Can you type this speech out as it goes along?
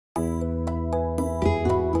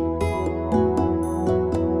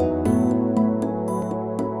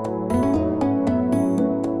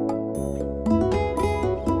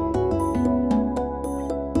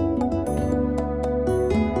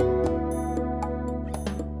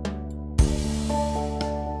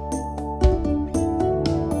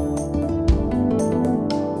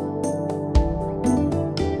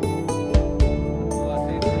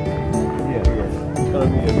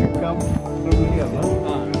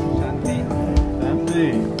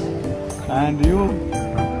And you?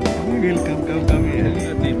 You will come here.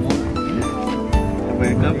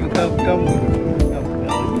 Come.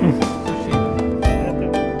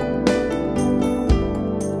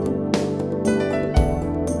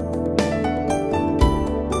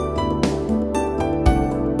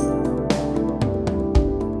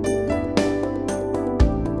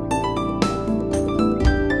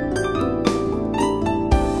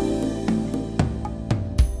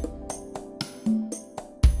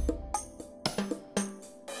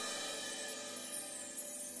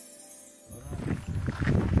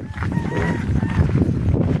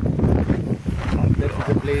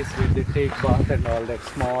 Place where they take bath and all that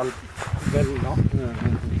small well, no?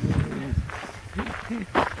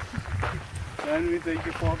 Can we take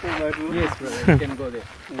a photo of that room? Yes, brother, we can go there.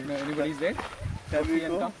 Anybody's there? Can we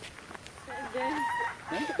go? Come?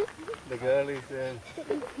 The girl is there.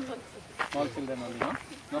 Small children only, no?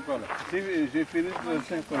 No problem. She finished the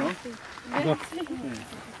SAFFO, no? Go.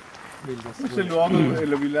 We'll just It's a long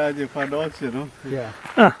village for dogs, you know? Yeah.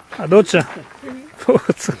 Ah, a doccia?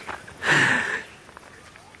 Forza.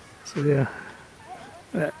 So, yeah.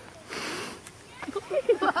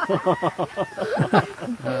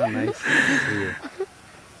 Oh, nice. Yeah.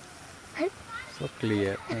 So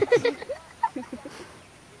clear.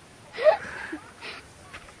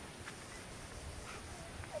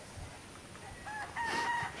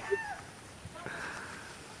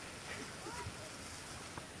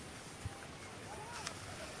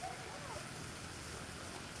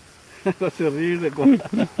 Cosa ride qua?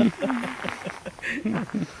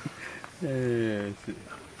 Sì.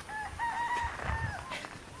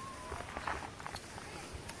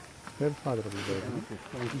 Where father will go?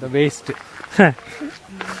 The waist.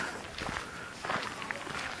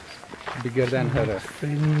 Bigger than her.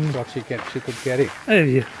 What she could carry.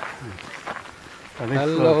 Via.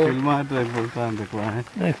 Hello. Filmato è importante qua,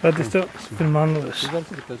 Infatti sto filmando adesso. She's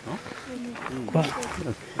also with us, no? Qua.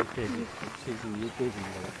 Okay. She's in UKG.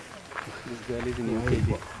 This girl is in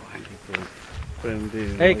UKG.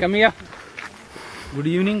 Prendi. Hey, come here. Good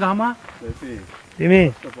evening, Gama. Sì.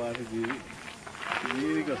 Dimmi, Questa parte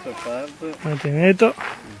giri questa parte. un attimino.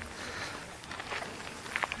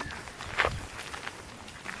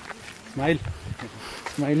 Smile.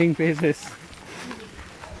 Smiling faces.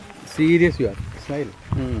 Serious you are. Smile.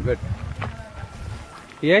 Good.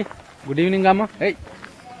 Hey. Good evening, Gama. Hey.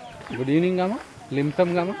 Good evening, Gama.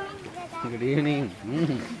 Limtham, Gama. Good evening.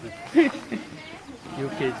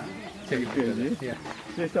 UKG. Yeah.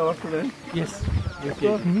 Sei stato studente? Yes.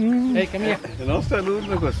 UKG. Hey, come here. Il nostro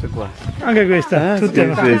alunno questo qua. Anche questa, tutti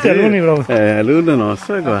Sì. alunni proprio. Alunno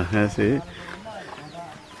nostro qua, sì.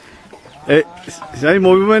 E sai il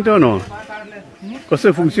movimento o no?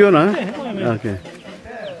 Cosa funziona? Ok.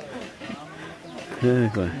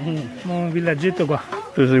 Qua. Un villaggetto qua.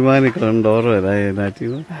 Tu rimani con loro e dai un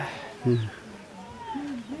attimo.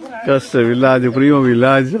 Questo è il villaggio, primo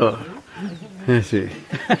villaggio. Sì.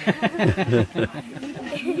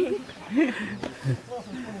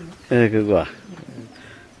 Ecco qua.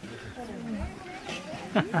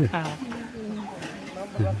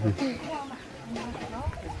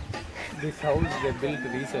 This house they built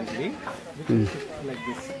recently, like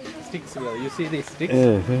this sticks. You see these sticks?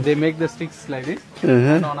 They make the sticks like this.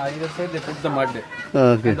 And on either side they put the mud.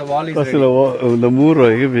 Ok. And the wall is Questo ready. è il muro,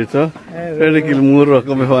 hai capito? Vedi che il muro,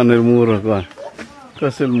 come fanno il muro qua.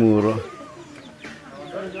 Questo è il muro.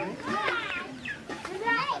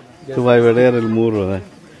 Tu vai a vedere il muro,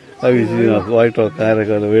 Là vicino, vuoi toccare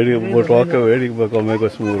quello, vedi, puoi toccare, vedi com'è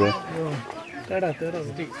questo muro. Dentro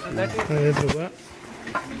qua.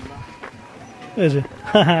 Sì.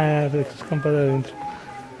 Scampata dentro.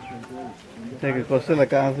 Che questa è la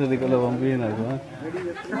casa di quella bambina qua.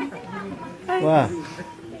 Qua.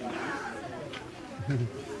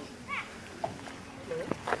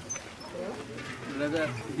 Brother,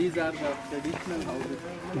 these are the traditional houses.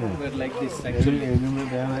 Were like this actually.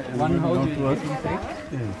 One house is inside.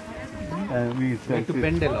 We to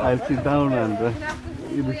bend a lot. I'll sit down and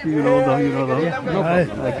you know the Yeah, no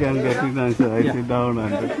problem. I can get it and I sit down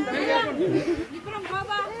and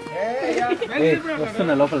Hey,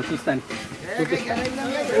 వస్తున్నా లోపల చూస్తాను.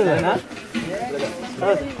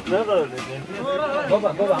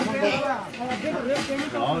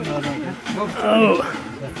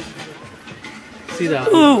 See the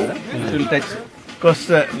it will touch.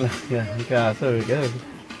 Cosa casa perché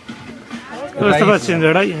Cosa sta facendo?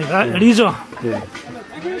 Riso? sì.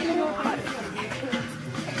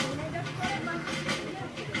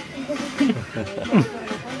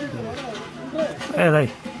 Dai.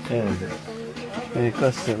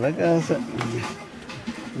 Questa è la casa.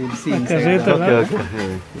 We'll see La inside. casetta là.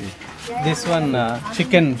 Okay. This one,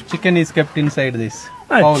 chicken is kept inside this.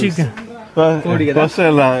 Ah, Fowls. chicken. Questa è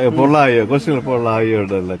la pollaio, questo è il pollaio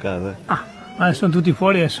della casa. Ah, sono tutti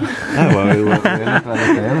fuori adesso.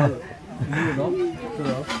 Guarda.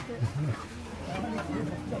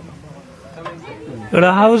 Your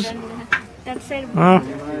house? That side. Ah.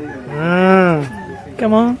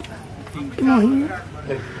 Come on. Come on.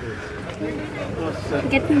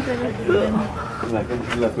 Get me to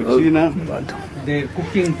La cucina. Their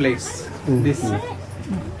cooking place. This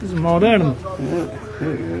This is modern.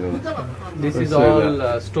 is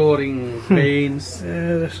all storing paints,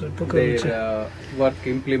 Adesso è poco luce. their work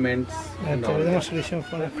implements. And all. Vediamo se riusciamo a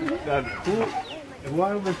fare.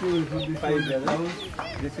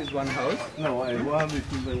 This is one house. No, this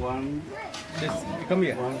is the one. This come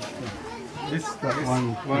here. This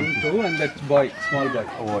one, two, and that boy, small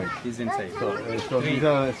boy, is inside. So Three. these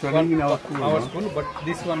are studying in our school. Our no? school, but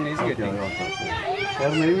this one is getting. Her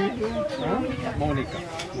name is Monica.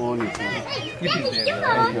 Monica. It is there.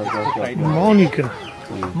 Okay. Monica.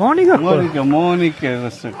 Monica qua? Monica è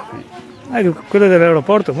questa qui. Quella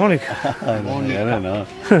dell'aeroporto, Monica. No. Monica.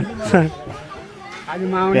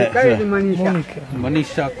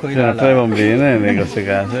 Manisha C'erano Koirala. 3 bambine in queste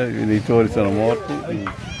case, i genitori sono morti.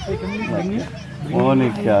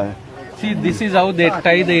 Monica. See, this is how they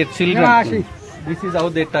tie their children. This is how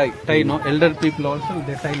they tie. No, elder people also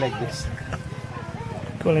they tie like this.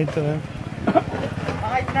 Coletta,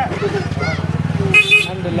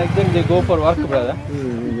 And like that they go for work, brother.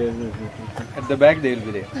 At the back they will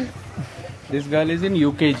be there. This girl is in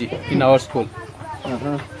UKG in our school.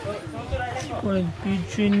 Con il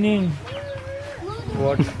piccinino.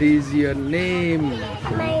 What is your name?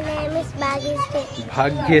 My name is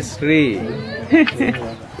Bhagyasri.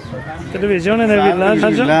 Televisione nel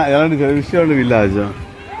villaggio. Erano di televisione del villaggio.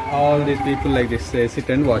 All these people like this, they sit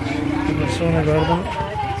and watch. Le persone guardano.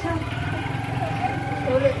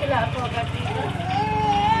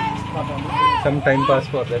 Some time pass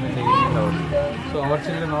for them in the evening hours. So our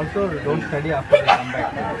children also don't study after they come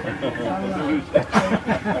back.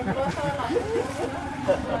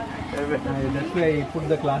 That's why I put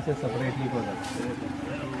the classes separately for them.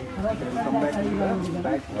 Come back to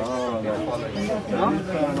back. Oh, that's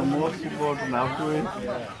the most important afterwards.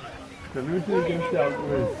 Television you can see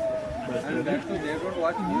afterwards. And that's why they don't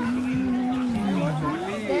watch news. They watch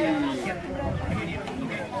only.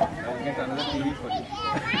 I'll get another TV for you.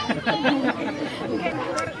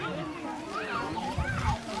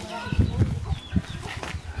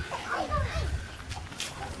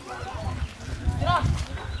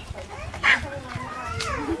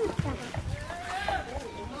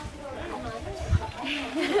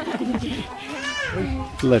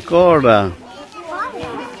 La coda.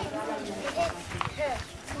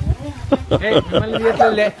 Hey, మిమ్మల్ని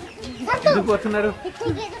తీయట్లే ఎందుకు వస్తున్నారు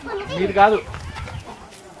మీరు కాదు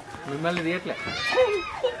మిమ్మల్ని తీయట్లే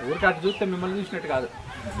ఊరికి అటు చూస్తే మిమ్మల్ని చూసినట్టు కాదు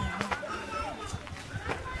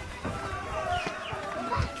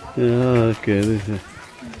Yeah, okay, this is.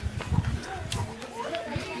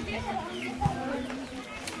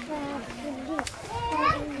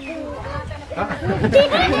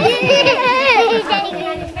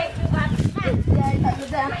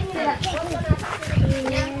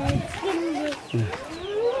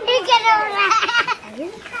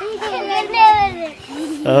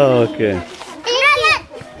 Oh, okay.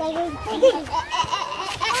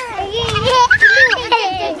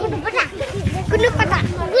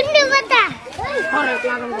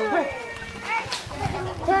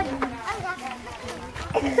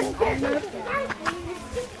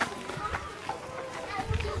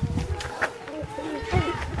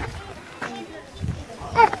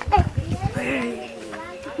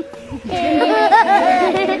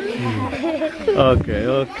 Okay,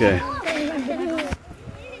 okay.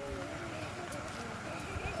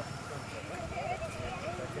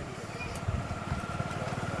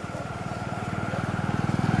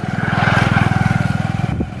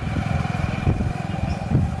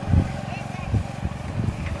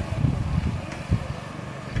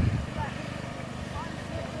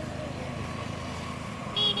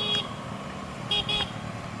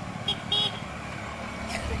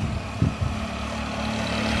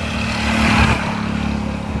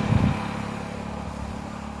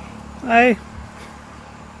 Hey.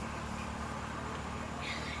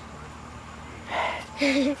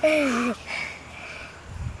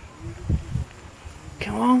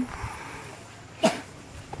 Come on.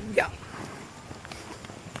 Yeah.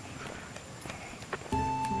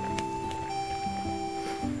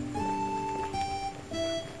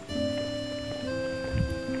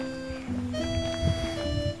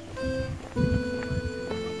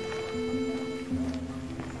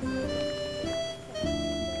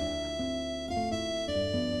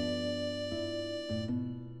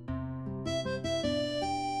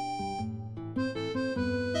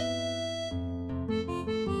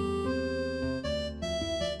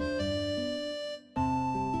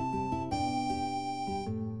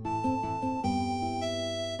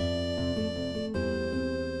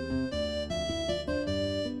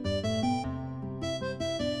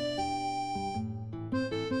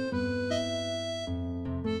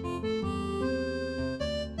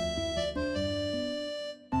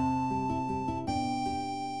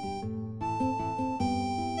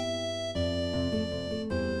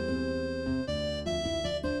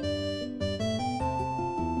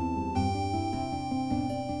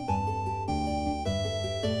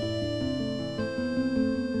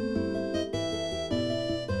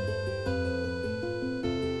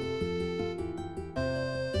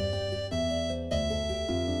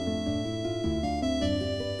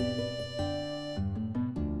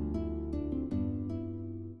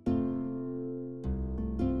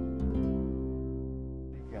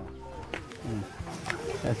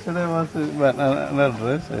 Yesterday was another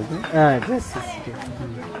dress, I think. Dress.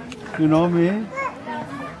 You know me?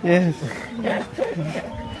 Yes.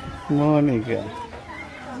 Monica.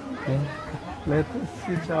 Let us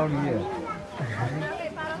sit down here.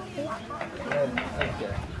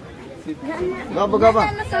 Go.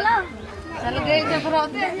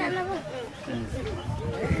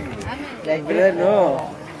 Like brother,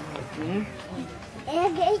 no.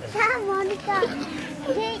 Geita Monica.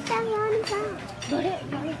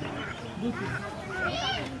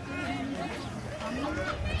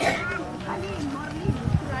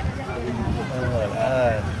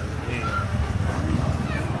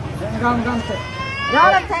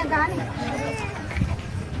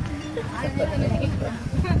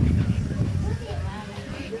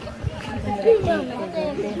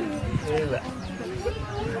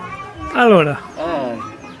 Allora,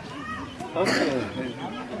 Okay.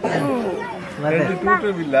 The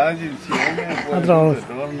total village is la trovo.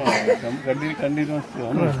 continuous.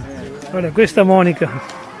 Guarda, questa Monica.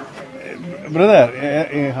 Brother,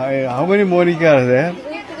 how many Monica are there?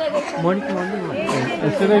 Monica.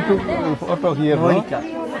 Yesterday took photo here. Monica. No?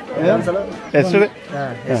 Yeah? Yesterday.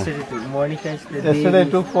 Yesterday too. Monica is the Yesterday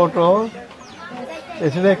took photo.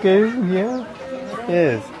 Yesterday came here.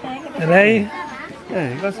 Yes. Lei?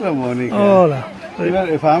 That's not Monica. Hola.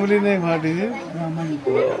 Your family name, what is it?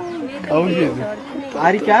 How is it?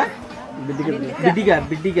 Arika? Bidiga.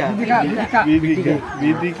 Vidika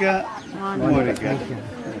Monica.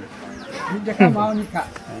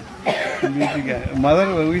 Vidika. Mother,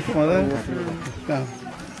 who is mother?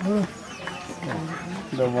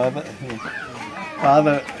 The mother.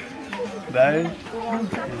 Father died.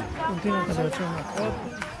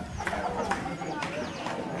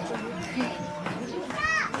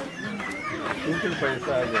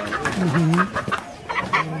 पैसा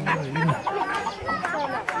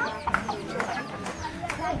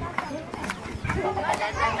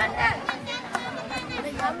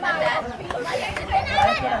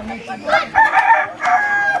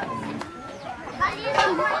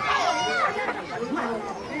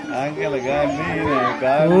आ anche le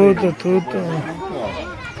galline, tutto.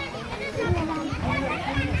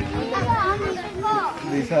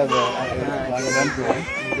 These are the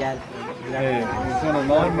sono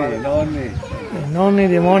nonni Nonni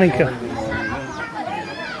di Monica.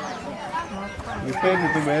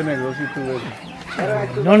 Ripeto bene così tu vedi.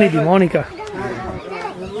 Nonni di Monica.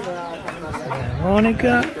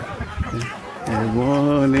 Monica.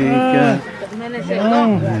 Monica.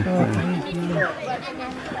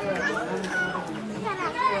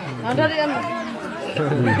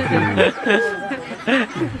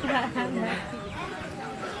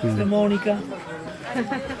 Questa è Monica.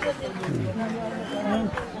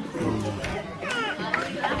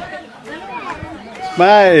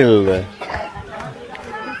 Smile.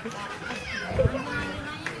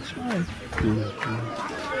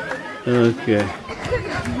 Okay. Okay.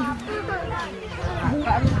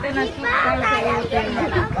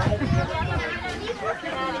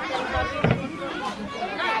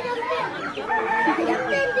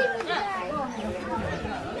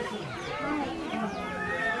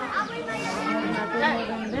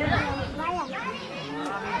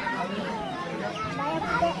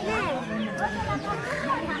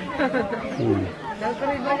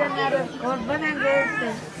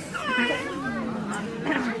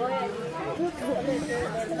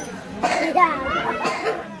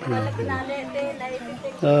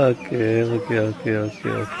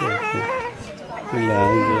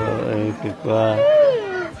 Ecco qua.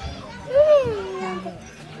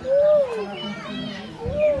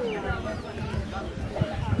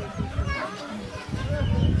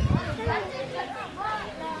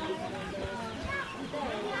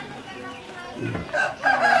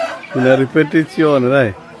 Una ripetizione,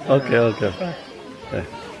 dai. Ok.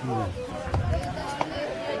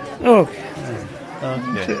 Ok.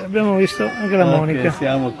 Sì, abbiamo visto anche la Monica.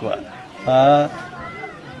 Siamo qua a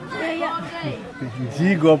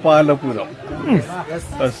G. Gopalapuram.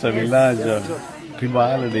 Questo villaggio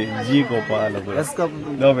tribale di G.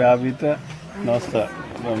 Gopalapuram, dove abita nostra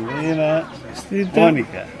bambina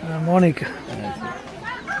Monica. Monica.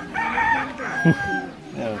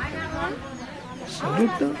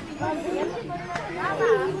 Saluto.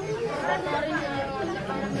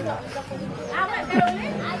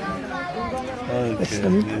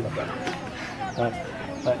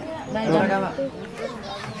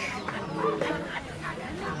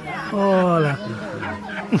 Hola.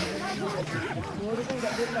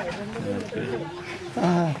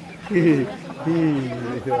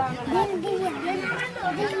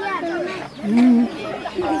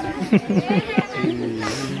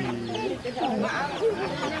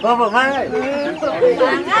 Bapak mana?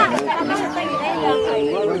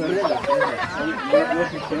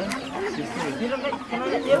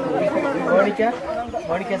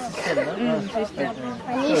 Monica sister, no?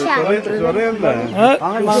 Manisha. Sorella.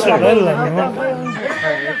 Sorella, no?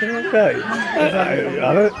 Dai.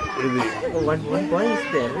 One boy is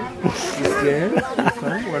there. This girl, this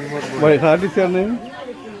one more boy. Why, how is your name?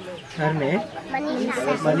 Her name?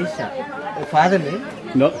 Manisha. Manisha. Father name?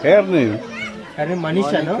 No, her name. Her name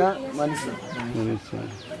Manisha, no? Manisha.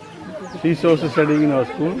 She's also studying in our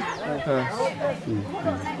school.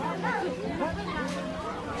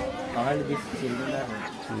 All these children are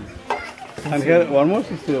And here, one more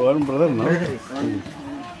sister, one brother, no? Okay.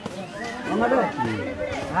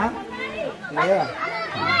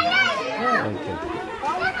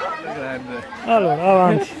 Allora,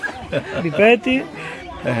 avanti. Ripeti.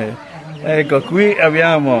 Ecco, qui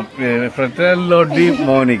abbiamo il fratello di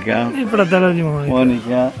Monica. Il fratello di Monica.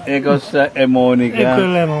 Monica, e questa è Monica. E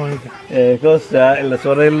quella è Monica. E questa è la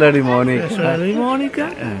sorella di Monica. La sorella di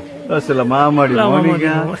Monica. Questa è la mamma di La mamma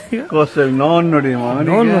Monica. di Monica. Questo è il nonno di Monica. Il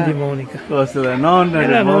nonno di Monica. Questa è la nonna E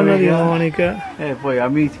di la nonna di Monica. Monica. E poi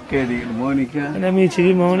amiche di Monica. Gli amici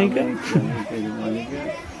di Monica. Amiche di Monica.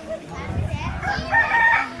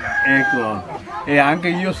 Ecco, e anche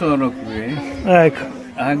io sono qui. Ecco.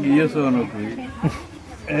 Anche io sono qui.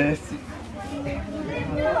 Sì.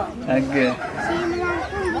 Anche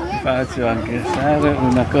faccio anche fare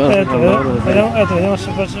una cosa Aspetta, con loro. vediamo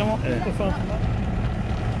se facciamo.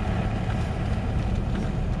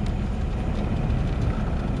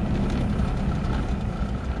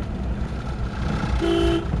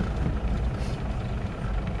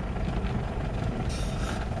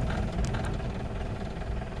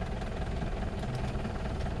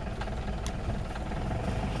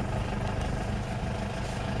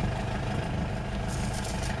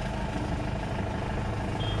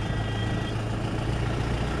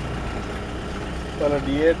 Quello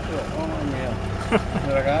dietro, oh mio,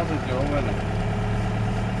 un ragazzo giovane,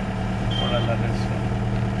 guarda adesso.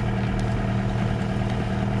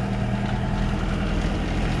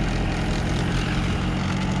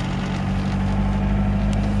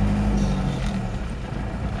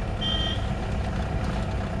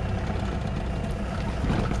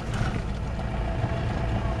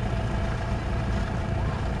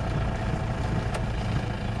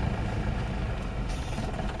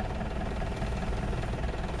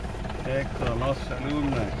 Ecco la nostra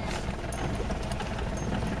alunna.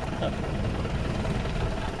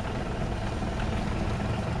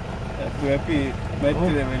 Qui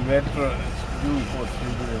mettere il vetro più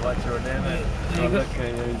possibile, faccio vedere cosa che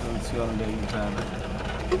è l'intenzione di aiutare.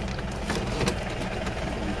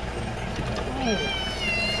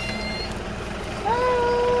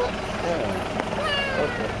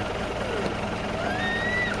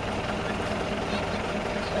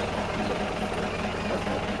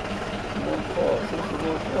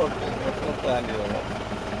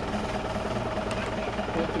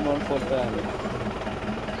 Confortani.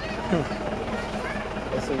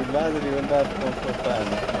 Adesso il vaso è diventato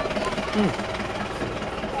confortani.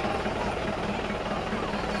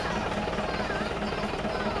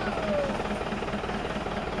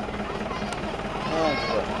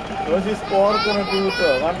 Così sporcano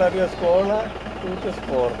tutto, quando arriva a scuola tutto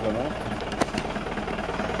sporcano.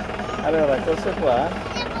 Allora questo qua,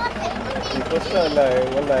 questa è la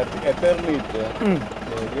Eternit.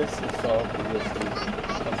 Questo è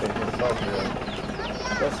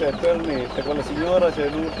questo è Eternit, quella signora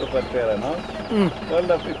seduta per terra, no?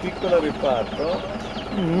 Quella piccola riparto,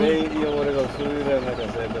 lei io volevo costruire una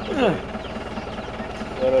casetta per lei.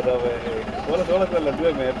 Quella dove, quella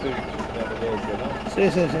 2 metri da legge, no?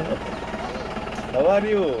 Sì. How are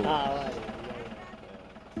you? Ah,